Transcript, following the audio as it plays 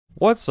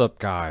What's up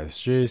guys,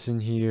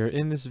 Jason here.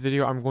 In this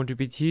video I'm going to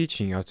be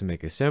teaching you how to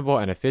make a simple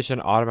and efficient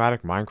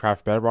automatic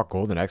Minecraft Bedrock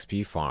Golden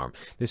XP farm.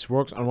 This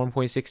works on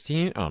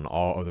 1.16 and on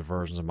all other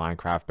versions of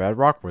Minecraft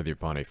Bedrock, whether you're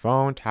on a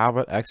phone,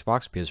 tablet,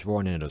 Xbox,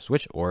 PS4, Nintendo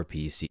Switch, or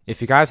PC.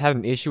 If you guys had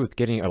an issue with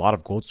getting a lot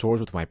of gold swords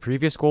with my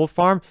previous gold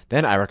farm,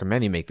 then I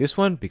recommend you make this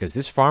one because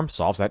this farm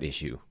solves that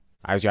issue.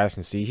 As you guys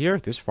can see here,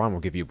 this farm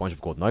will give you a bunch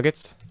of gold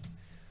nuggets,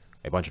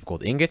 a bunch of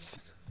gold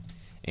ingots,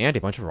 and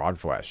a bunch of rotten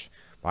flesh.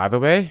 By the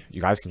way,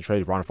 you guys can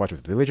trade rotten flesh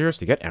with villagers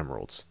to get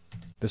emeralds.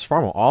 This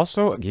farm will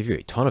also give you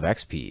a ton of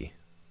XP.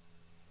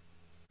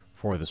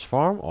 For this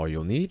farm, all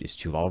you'll need is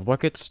 2 lava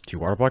buckets, 2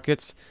 water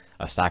buckets,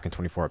 a stack and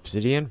 24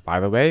 obsidian.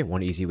 By the way,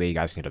 one easy way you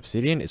guys can get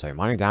obsidian is by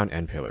mining down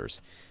end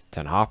pillars.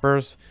 10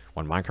 hoppers,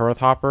 1 minecart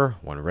hopper,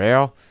 1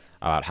 rail,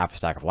 about half a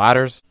stack of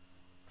ladders,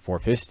 4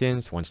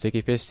 pistons, 1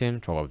 sticky piston,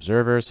 12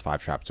 observers,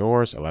 5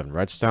 trapdoors, 11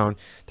 redstone,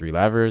 3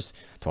 levers,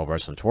 12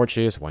 redstone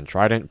torches, 1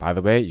 trident. By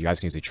the way, you guys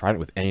can use a trident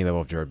with any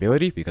level of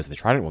durability because the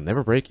trident will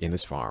never break in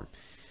this farm.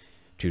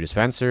 2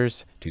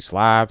 dispensers, 2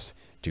 slabs,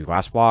 2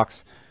 glass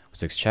blocks,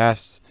 6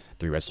 chests,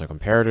 3 redstone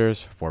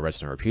comparators, 4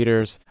 redstone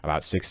repeaters,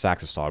 about 6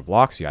 stacks of solid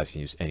blocks. You guys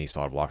can use any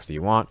solid blocks that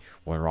you want,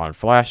 1 rotten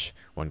flesh,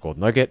 1 gold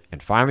nugget,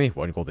 and finally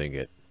 1 gold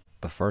ingot.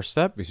 The first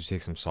step is to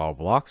take some solid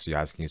blocks. You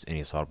guys can use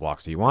any solid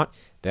blocks that you want.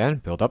 Then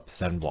build up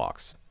 7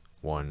 blocks.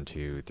 1,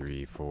 2,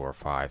 3, 4,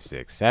 5,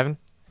 6, 7.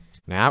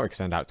 Now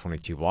extend out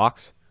 22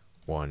 blocks.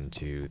 1,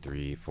 2,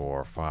 3,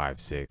 4, 5,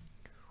 6.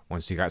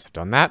 Once you guys have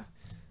done that,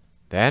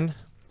 then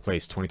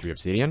place 23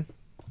 obsidian.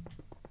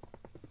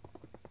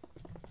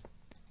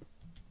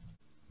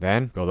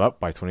 Then build up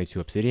by 22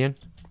 obsidian.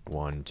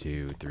 1,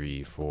 2,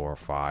 3, 4,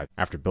 5.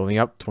 After building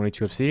up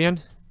 22 obsidian,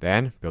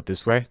 then build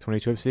this way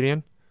 22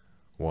 obsidian.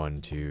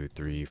 1, 2,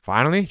 3.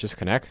 Finally, just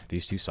connect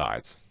these 2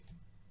 sides.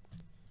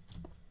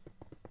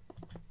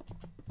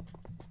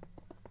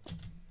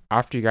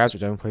 After you guys are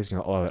done placing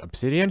all of the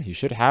obsidian, you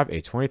should have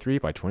a 23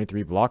 by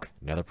 23 block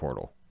nether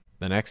portal.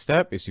 The next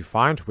step is to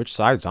find which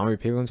side zombie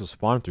piglins will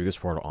spawn through this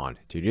portal on.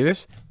 To do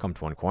this, come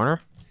to one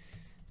corner,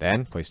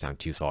 then place down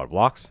 2 solid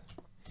blocks.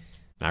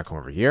 Now come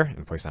over here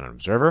and place down an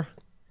observer.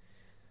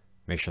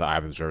 Make sure the eye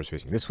of the observer is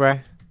facing this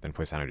way, then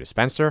place down a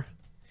dispenser.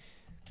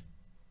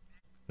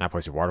 Now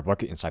place your water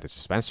bucket inside this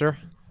dispenser.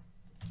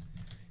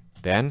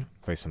 Then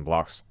place some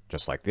blocks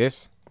just like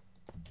this.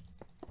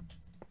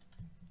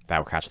 That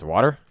will catch the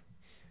water.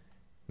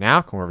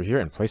 Now come over here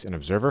and place an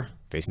observer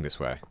facing this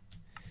way.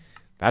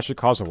 That should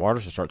cause the water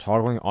to start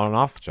toggling on and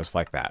off just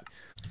like that.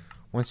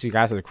 Once you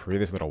guys have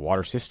created this little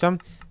water system,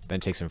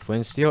 then take some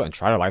flint steel and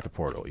try to light the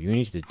portal. You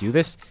need to do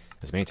this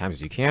as many times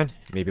as you can.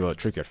 It may be a little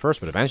tricky at first,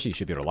 but eventually you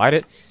should be able to light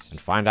it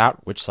and find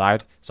out which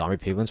side zombie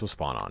piglins will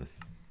spawn on.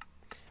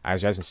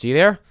 As you guys can see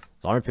there,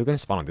 zombie piglins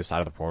spawn on this side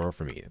of the portal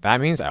for me.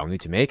 That means I will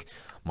need to make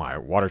my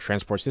water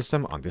transport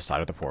system on this side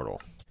of the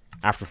portal.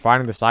 After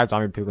finding the side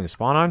zombie piglins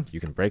spawn on, you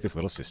can break this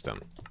little system.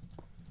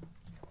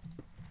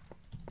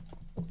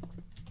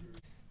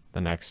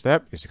 The next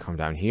step is to come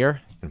down here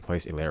and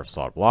place a layer of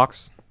solid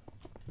blocks.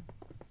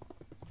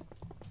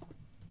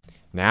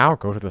 Now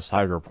go to the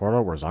side of your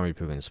portal where zombie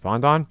piglins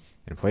spawned on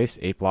and place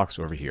 8 blocks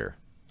over here.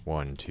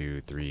 1,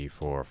 2, 3,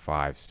 4,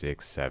 5,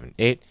 6, 7,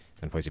 8.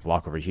 Then place a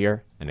block over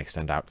here and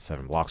extend out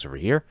 7 blocks over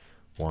here.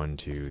 1,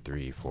 2,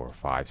 3, 4,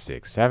 5,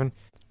 6, 7.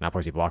 Now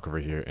place a block over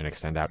here and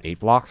extend out 8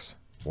 blocks.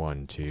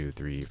 1, 2,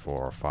 3,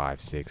 4,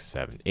 5, 6,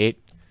 7,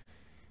 8.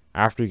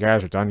 After you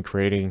guys are done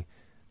creating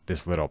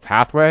this little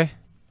pathway,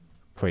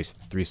 place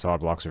 3 solid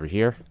blocks over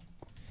here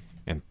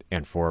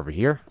and 4 over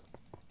here.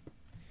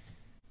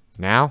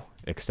 Now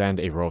extend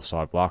a row of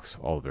solid blocks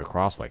all the way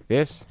across like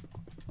this.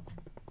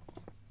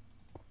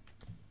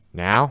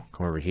 Now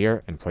come over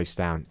here and place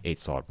down 8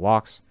 solid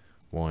blocks.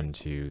 1,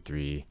 2,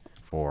 3,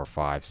 4,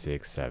 5,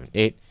 6, 7,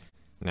 8.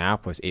 Now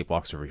place 8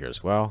 blocks over here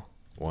as well.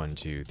 1,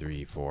 2,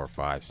 3, 4,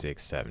 5,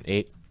 6, 7,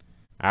 8.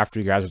 After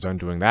you guys are done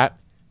doing that,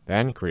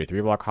 then create a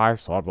 3 block high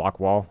solid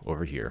block wall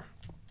over here.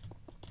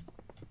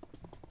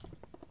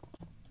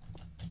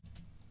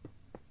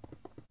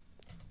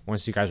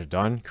 Once you guys are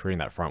done creating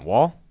that front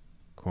wall,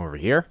 come over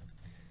here.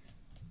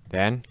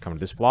 Then come to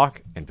this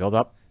block and build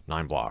up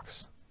 9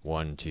 blocks.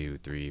 1, 2,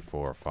 3,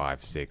 4,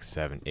 5, 6,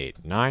 7,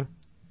 8, 9.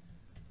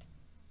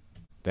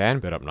 Then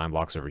build up 9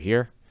 blocks over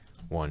here.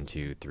 1,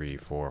 2, 3,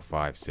 4,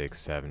 5, 6,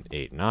 7,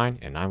 8, 9.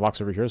 And 9 blocks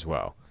over here as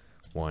well.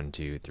 1,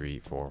 2, 3,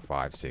 4,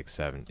 5, 6,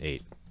 7,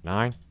 8,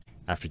 9.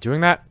 After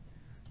doing that,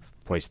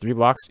 place 3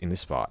 blocks in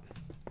this spot.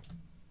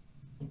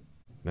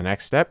 The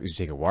next step is to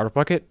take a water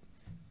bucket,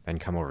 then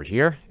come over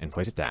here and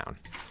place it down.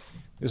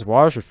 This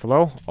water should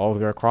flow all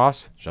the way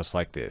across just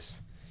like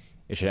this.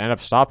 It should end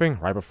up stopping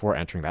right before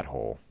entering that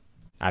hole.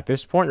 At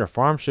this point, your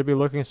farm should be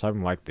looking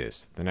something like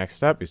this. The next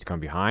step is to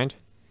come behind,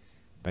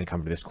 then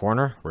come to this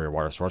corner where your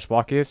water source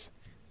block is.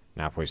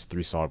 Now place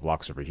 3 solid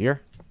blocks over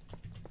here.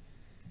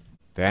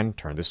 Then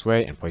turn this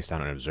way and place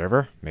down an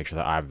observer. Make sure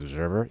the eye of the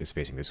observer is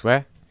facing this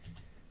way.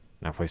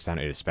 Now place down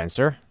a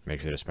dispenser.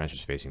 Make sure the dispenser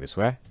is facing this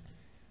way.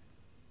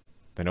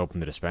 Then open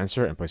the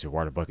dispenser and place your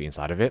water bucket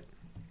inside of it.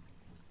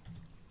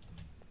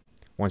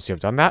 Once you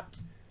have done that,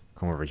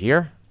 come over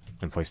here,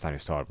 then place down a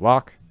solid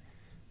block,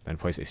 then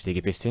place a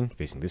sticky piston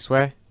facing this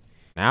way.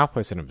 Now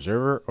place an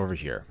observer over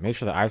here. Make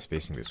sure the eye is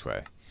facing this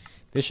way.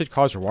 This should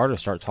cause your water to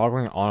start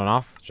toggling on and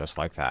off just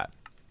like that.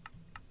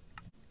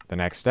 The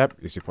next step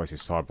is to place a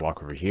solid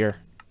block over here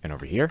and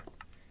over here.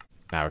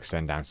 Now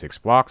extend down 6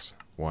 blocks.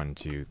 1,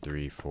 2,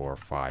 3, 4,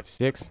 5,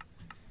 6.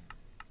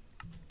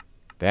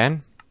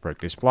 Then break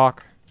this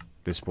block,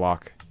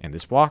 and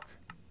this block.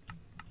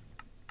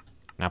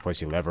 Now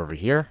place a lever over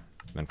here.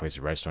 Then place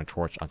a redstone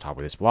torch on top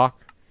of this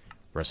block.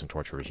 Redstone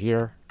torch over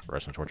here.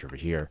 Redstone torch over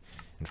here.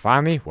 And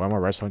finally, one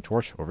more redstone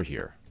torch over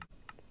here.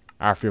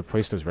 After you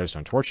place those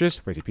redstone torches,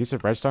 place a piece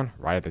of redstone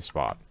right at this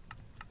spot.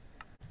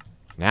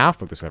 Now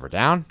flip this lever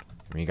down.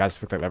 When you guys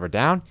flick that lever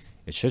down,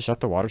 it should shut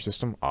the water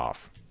system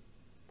off.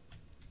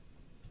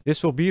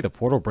 This will be the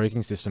portal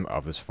breaking system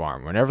of this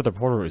farm. Whenever the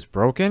portal is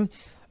broken,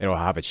 it will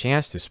have a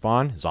chance to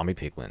spawn zombie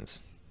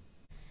piglins.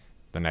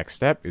 The next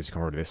step is to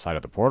come over to this side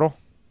of the portal.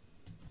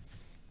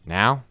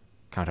 Now,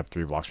 count up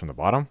 3 blocks from the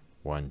bottom.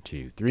 1,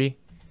 2, 3.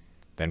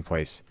 Then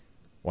place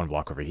 1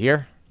 block over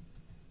here.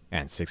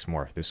 And 6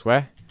 more this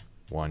way.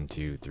 1,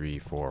 2, 3,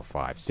 4,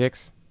 5,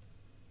 6.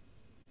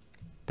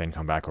 Then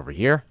come back over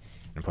here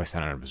and place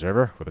down an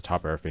observer with the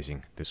top arrow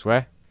facing this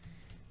way.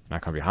 Now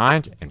come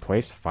behind and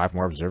place 5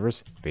 more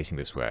observers facing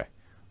this way.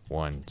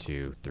 1,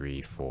 2,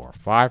 3, 4,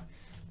 5.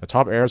 The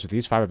top arrows with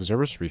these 5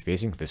 observers should be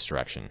facing this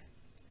direction.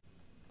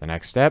 The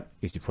next step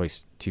is to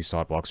place 2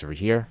 solid blocks over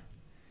here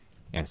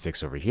and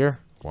 6 over here.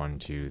 1,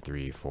 2,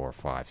 3, 4,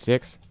 5,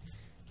 6.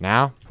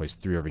 Now place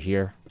 3 over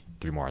here,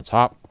 3 more on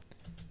top.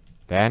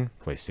 Then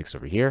place 6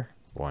 over here.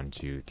 1,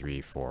 2, 3,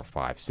 4,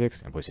 5,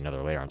 6, and place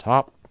another layer on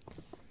top.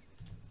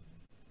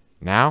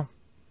 Now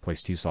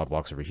place 2 solid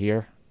blocks over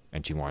here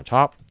and 2 more on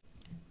top.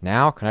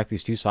 Now connect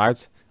these 2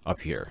 sides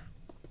up here.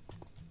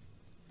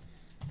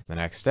 The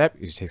next step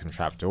is to take some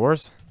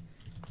trapdoors.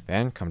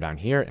 Then come down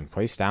here and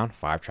place down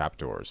 5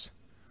 trapdoors.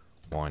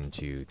 1,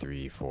 2,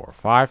 3, 4,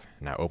 5.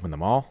 Now open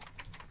them all.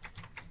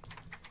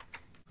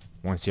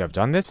 Once you have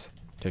done this,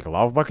 take a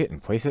lava bucket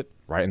and place it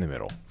right in the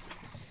middle.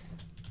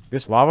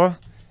 This lava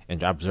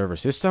and observer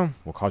system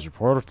will cause your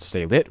portal to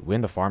stay lit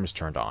when the farm is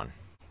turned on.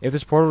 If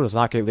this portal does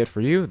not get lit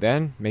for you,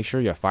 then make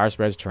sure you have fire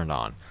spreads turned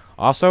on.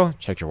 Also,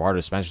 check your water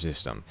dispenser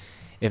system.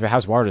 If it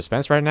has water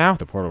dispense right now,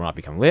 the portal will not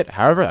become lit.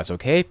 However, that's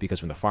okay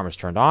because when the farm is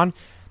turned on,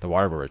 the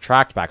water will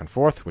retract back and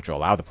forth, which will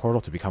allow the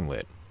portal to become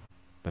lit.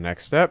 The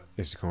next step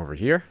is to come over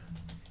here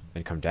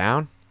and come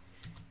down.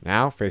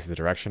 Now face the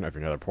direction of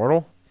your nether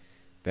portal.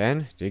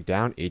 Then dig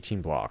down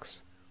 18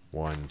 blocks.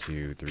 1,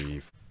 2, 3,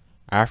 4.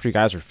 After you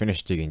guys are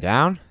finished digging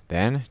down,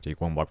 then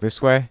dig 1 block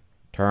this way,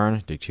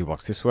 turn, dig 2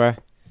 blocks this way,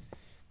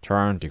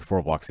 turn, dig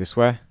 4 blocks this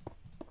way,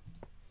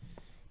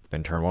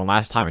 then turn 1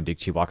 last time and dig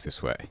 2 blocks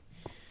this way.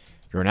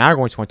 You're now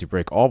going to want to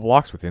break all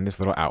blocks within this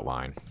little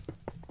outline.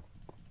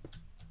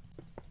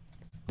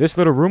 This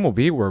little room will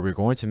be where we're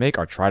going to make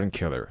our trident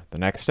killer. The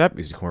next step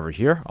is to come over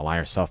here, align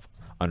yourself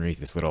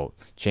underneath this little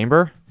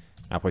chamber.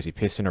 Now place a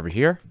piston over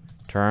here,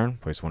 turn,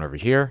 place 1 over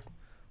here,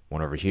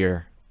 1 over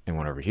here, and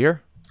 1 over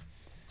here.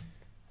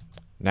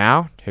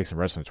 Now take some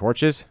redstone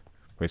torches,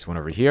 place 1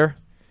 over here,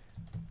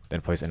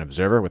 then place an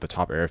observer with the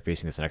top arrow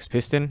facing this next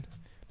piston,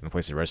 then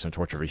place a redstone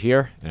torch over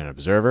here and an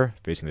observer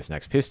facing this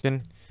next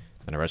piston,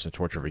 then a redstone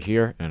torch over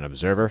here and an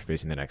observer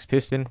facing the next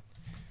piston.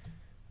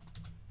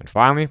 And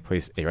finally,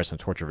 place a redstone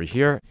torch over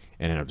here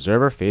and an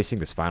observer facing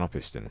this final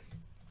piston.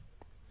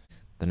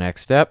 The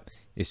next step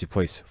is to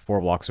place 4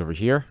 blocks over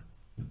here.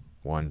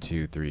 1,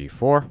 2, 3,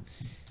 4.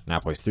 Now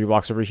place 3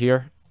 blocks over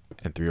here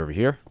and 3 over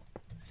here.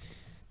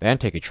 Then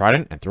take a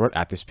trident and throw it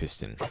at this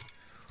piston.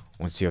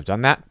 Once you have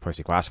done that, place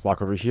a glass block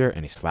over here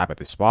and a slab at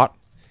this spot.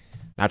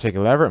 Now take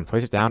a lever and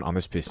place it down on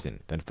this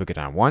piston. Then flick it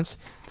down once.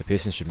 The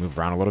piston should move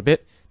around a little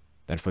bit.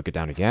 Then flick it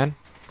down again.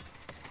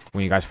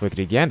 When you guys flick it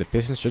again, the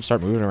piston should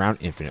start moving around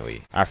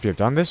infinitely. After you have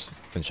done this,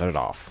 then shut it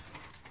off.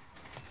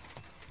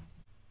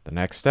 The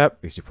next step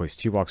is to place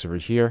 2 blocks over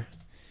here,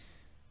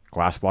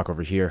 glass block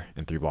over here,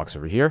 and 3 blocks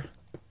over here.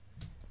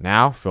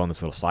 Now fill in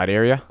this little side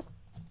area.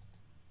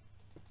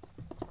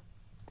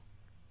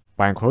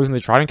 By enclosing the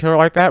trident killer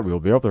like that, we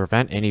will be able to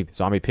prevent any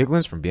zombie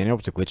piglins from being able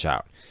to glitch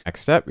out. Next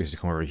step is to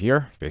come over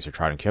here, face your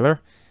trident killer,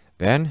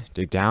 then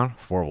dig down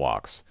 4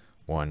 blocks.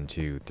 1,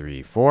 2,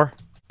 3, 4.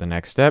 The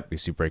next step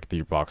is to break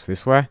 3 blocks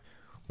this way.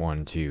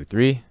 1, 2,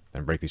 3.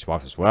 Then break these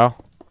blocks as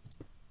well.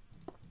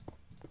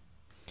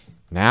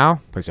 Now,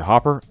 place a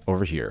hopper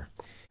over here.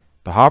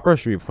 The hopper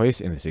should be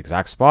placed in this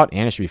exact spot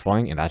and it should be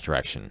falling in that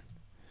direction.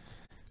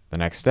 The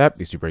next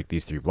step is to break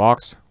these 3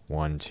 blocks.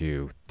 1,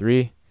 2,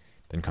 3.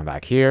 Then come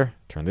back here,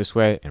 turn this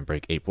way, and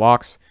break 8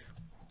 blocks.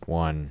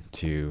 1,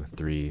 2,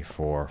 3,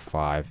 4,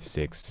 5,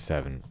 6,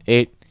 7,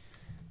 8.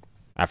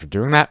 After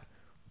doing that,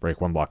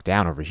 break 1 block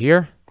down over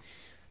here.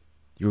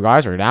 You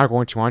guys are now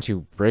going to want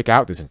to break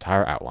out this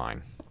entire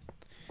outline.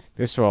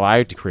 This will allow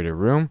you to create a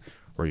room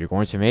where you're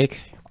going to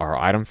make our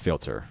item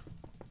filter.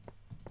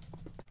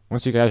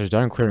 Once you guys are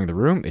done clearing the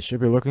room, it should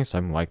be looking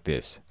something like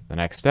this. The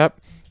next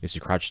step is to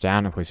crouch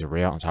down and place a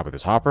rail on top of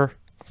this hopper.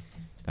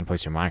 Then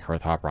place your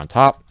minecart hopper on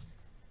top.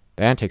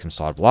 Then take some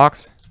solid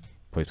blocks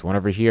place one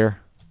over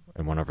here,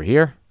 and one over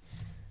here.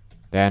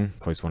 Then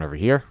place one over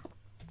here.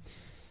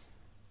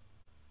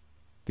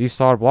 These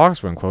solid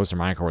blocks will enclose the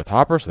minecart with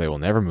hopper so they will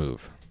never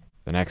move.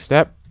 The next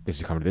step is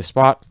to come to this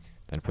spot,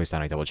 then place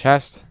down a double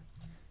chest,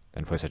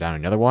 then place it down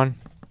another one,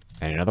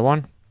 and another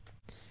one.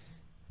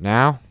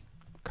 Now,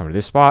 come to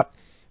this spot,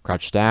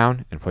 crouch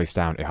down, and place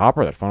down a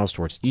hopper that funnels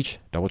towards each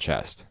double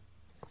chest.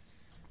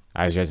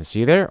 As you guys can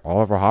see there,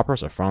 all of our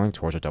hoppers are funneling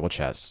towards our double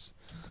chests.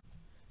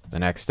 The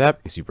next step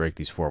is to break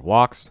these 4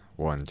 blocks.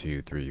 1,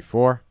 2, 3,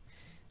 4.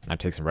 Now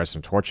take some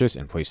redstone torches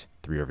and place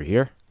 3 over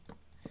here.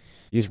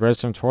 These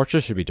redstone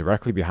torches should be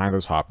directly behind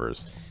those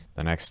hoppers.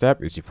 The next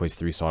step is to place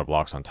 3 solid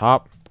blocks on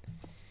top.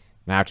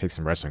 Now take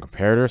some redstone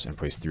comparators and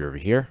place 3 over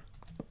here.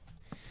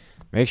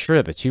 Make sure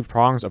that the 2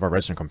 prongs of our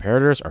redstone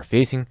comparators are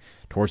facing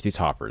towards these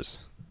hoppers.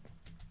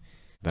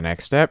 The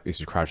next step is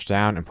to crouch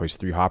down and place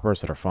 3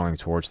 hoppers that are funneling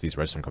towards these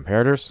redstone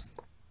comparators.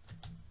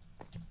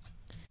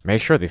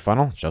 Make sure they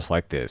funnel just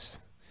like this.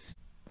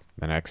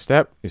 The next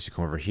step is to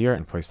come over here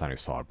and place down a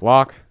solid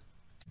block.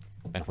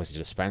 Then place a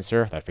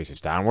dispenser that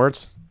faces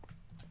downwards.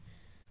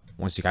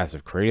 Once you guys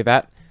have created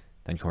that,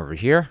 then come over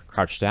here,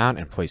 crouch down,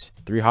 and place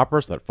 3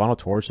 hoppers that funnel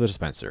towards the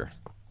dispenser.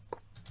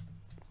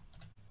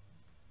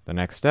 The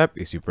next step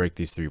is to break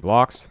these 3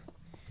 blocks.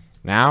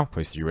 Now,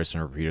 place 3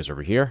 redstone repeaters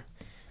over here.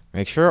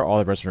 Make sure all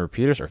the redstone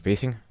repeaters are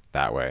facing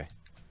that way.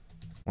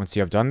 Once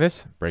you have done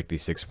this, break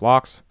these 6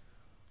 blocks.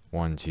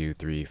 1, 2,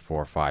 3,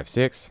 4, 5,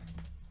 6.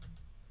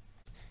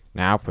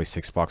 Now, place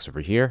 6 blocks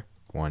over here.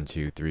 1,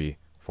 2, 3,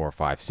 4,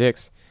 5,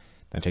 6.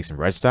 Then take some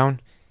redstone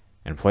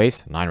and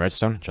place 9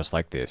 redstone just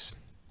like this.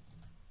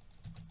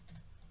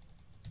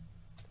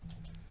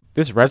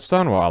 This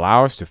redstone will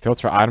allow us to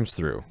filter items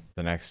through.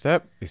 The next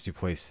step is to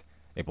place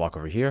a block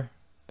over here,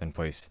 then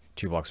place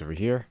 2 blocks over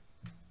here.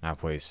 Now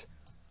place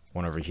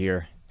 1 over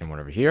here and 1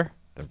 over here,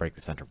 then break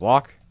the center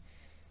block.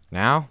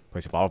 Now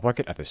place a lava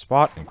bucket at this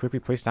spot and quickly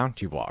place down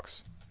 2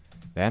 blocks.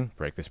 Then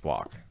break this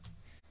block.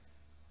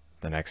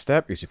 The next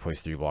step is to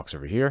place 3 blocks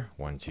over here.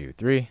 1, 2,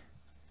 3.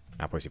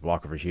 Now place a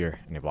block over here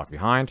and a block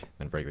behind,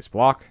 then break this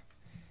block.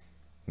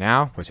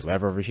 Now place a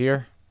lever over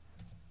here,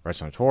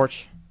 redstone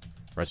torch,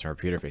 redstone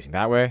repeater facing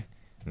that way,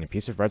 and a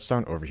piece of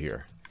redstone over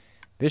here.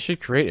 This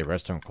should create a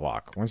redstone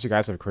clock. Once you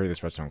guys have created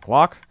this redstone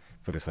clock,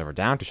 put this lever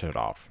down to shut it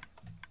off.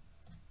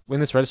 When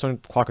this redstone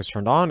clock is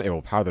turned on, it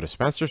will power the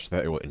dispenser so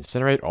that it will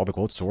incinerate all the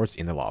gold swords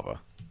in the lava.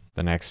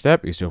 The next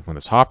step is to open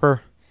this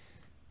hopper.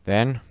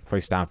 Then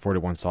place down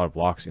 41 solid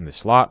blocks in this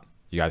slot.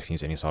 You guys can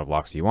use any solid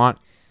blocks you want.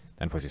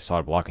 Then place a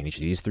solid block in each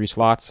of these 3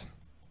 slots.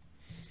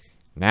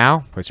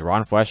 Now place a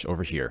rotten flesh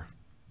over here.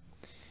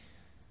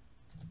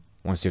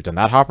 Once you've done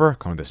that hopper,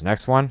 come to this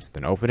next one,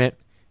 then open it,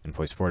 and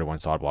place 41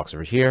 solid blocks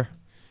over here,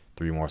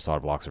 3 more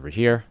solid blocks over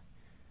here.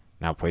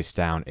 Now place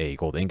down a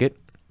gold ingot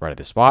right at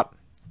this spot.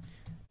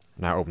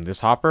 Now open this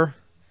hopper,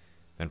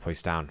 then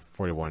place down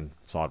 41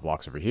 solid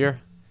blocks over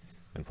here,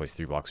 then place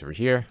 3 blocks over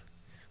here.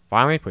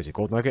 Finally, place a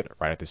gold nugget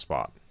right at this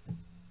spot.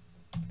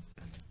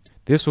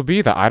 This will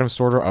be the item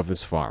sorter of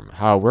this farm.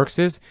 How it works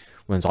is,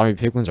 when zombie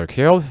piglins are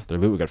killed, their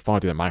loot will get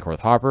funneled through the minecart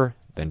with hopper,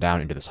 then down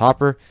into this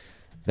hopper.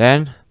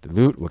 Then, the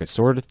loot will get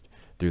sorted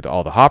through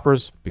all the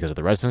hoppers because of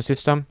the redstone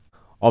system.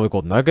 All the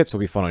gold nuggets will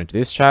be funneled into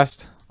this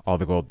chest, all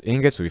the gold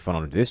ingots will be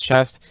funneled into this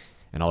chest,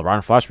 and all the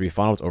rotten flesh will be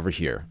funneled over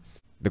here.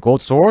 The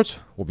gold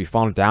swords will be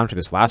funneled down to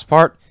this last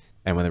part,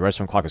 and when the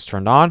redstone clock is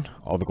turned on,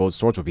 all the gold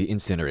swords will be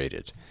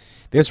incinerated.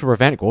 This will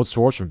prevent gold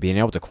swords from being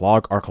able to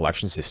clog our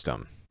collection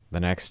system. The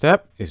next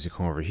step is to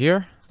come over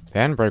here,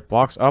 then break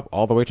blocks up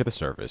all the way to the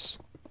surface.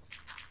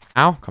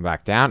 Now, come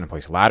back down and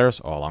place ladders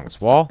all along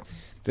this wall.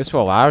 This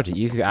will allow you to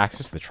easily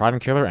access the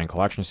trident killer and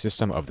collection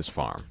system of this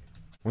farm.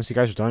 Once you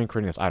guys are done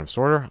creating this item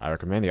sorter, I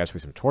recommend you guys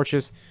place some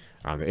torches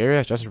around the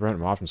area just to prevent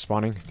mobs from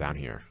spawning down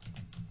here.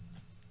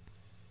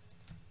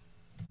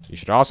 You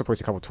should also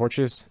place a couple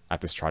torches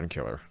at this trident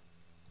killer.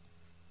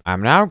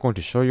 I'm now going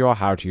to show you all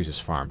how to use this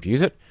farm. To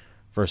use it,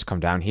 first come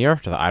down here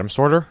to the item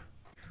sorter.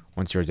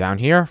 Once you're down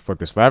here, flick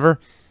this lever.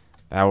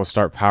 That will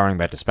start powering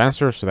that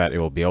dispenser so that it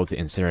will be able to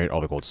incinerate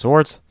all the gold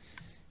swords.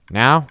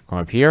 Now, come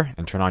up here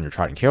and turn on your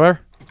trident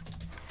killer.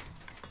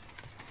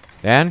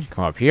 Then,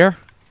 come up here.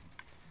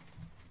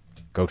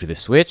 Go to the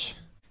switch.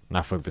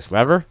 Now flick this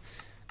lever.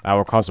 That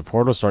will cause the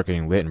portal to start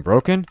getting lit and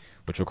broken,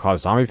 which will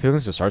cause zombie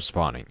piglins to start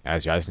spawning,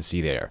 as you guys can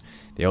see there.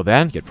 They will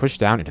then get pushed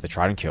down into the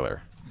trident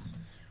killer.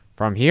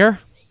 From here,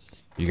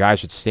 you guys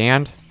should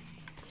stand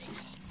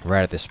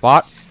right at this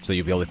spot so that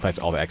you'll be able to collect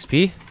all the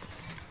XP.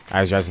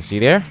 As you guys can see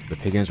there, the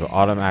piglins will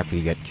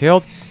automatically get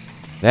killed.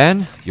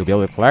 Then, you'll be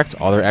able to collect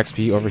all their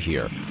XP over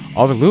here.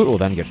 All the loot will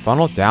then get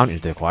funneled down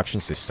into the collection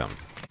system.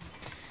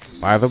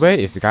 By the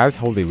way, if you guys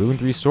hold a Lumen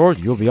 3 sword,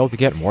 you'll be able to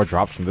get more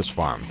drops from this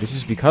farm. This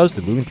is because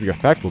the Lumen 3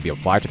 effect will be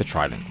applied to the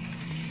trident.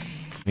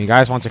 When you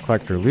guys want to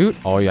collect your loot,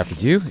 all you have to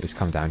do is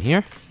come down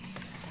here.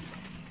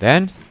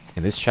 Then,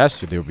 in this chest,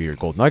 there will be your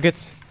gold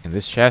nuggets. In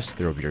this chest,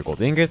 there will be your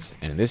gold ingots.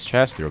 And in this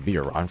chest, there will be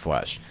your rotten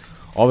flesh.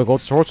 All the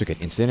gold swords will get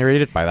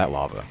incinerated by that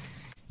lava.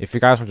 If you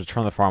guys want to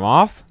turn the farm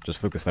off, just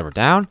flick this lever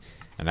down.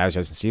 And as you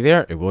guys can see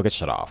there, it will get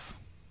shut off.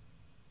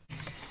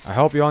 I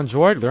hope you all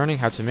enjoyed learning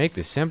how to make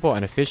this simple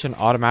and efficient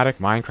automatic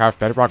Minecraft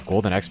Bedrock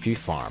Golden XP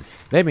farm.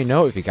 Let me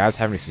know if you guys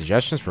have any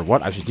suggestions for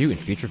what I should do in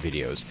future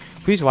videos.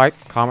 Please like,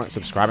 comment,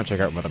 subscribe, and check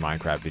out my other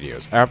Minecraft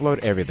videos. I upload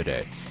every other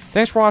day.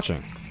 Thanks for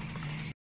watching.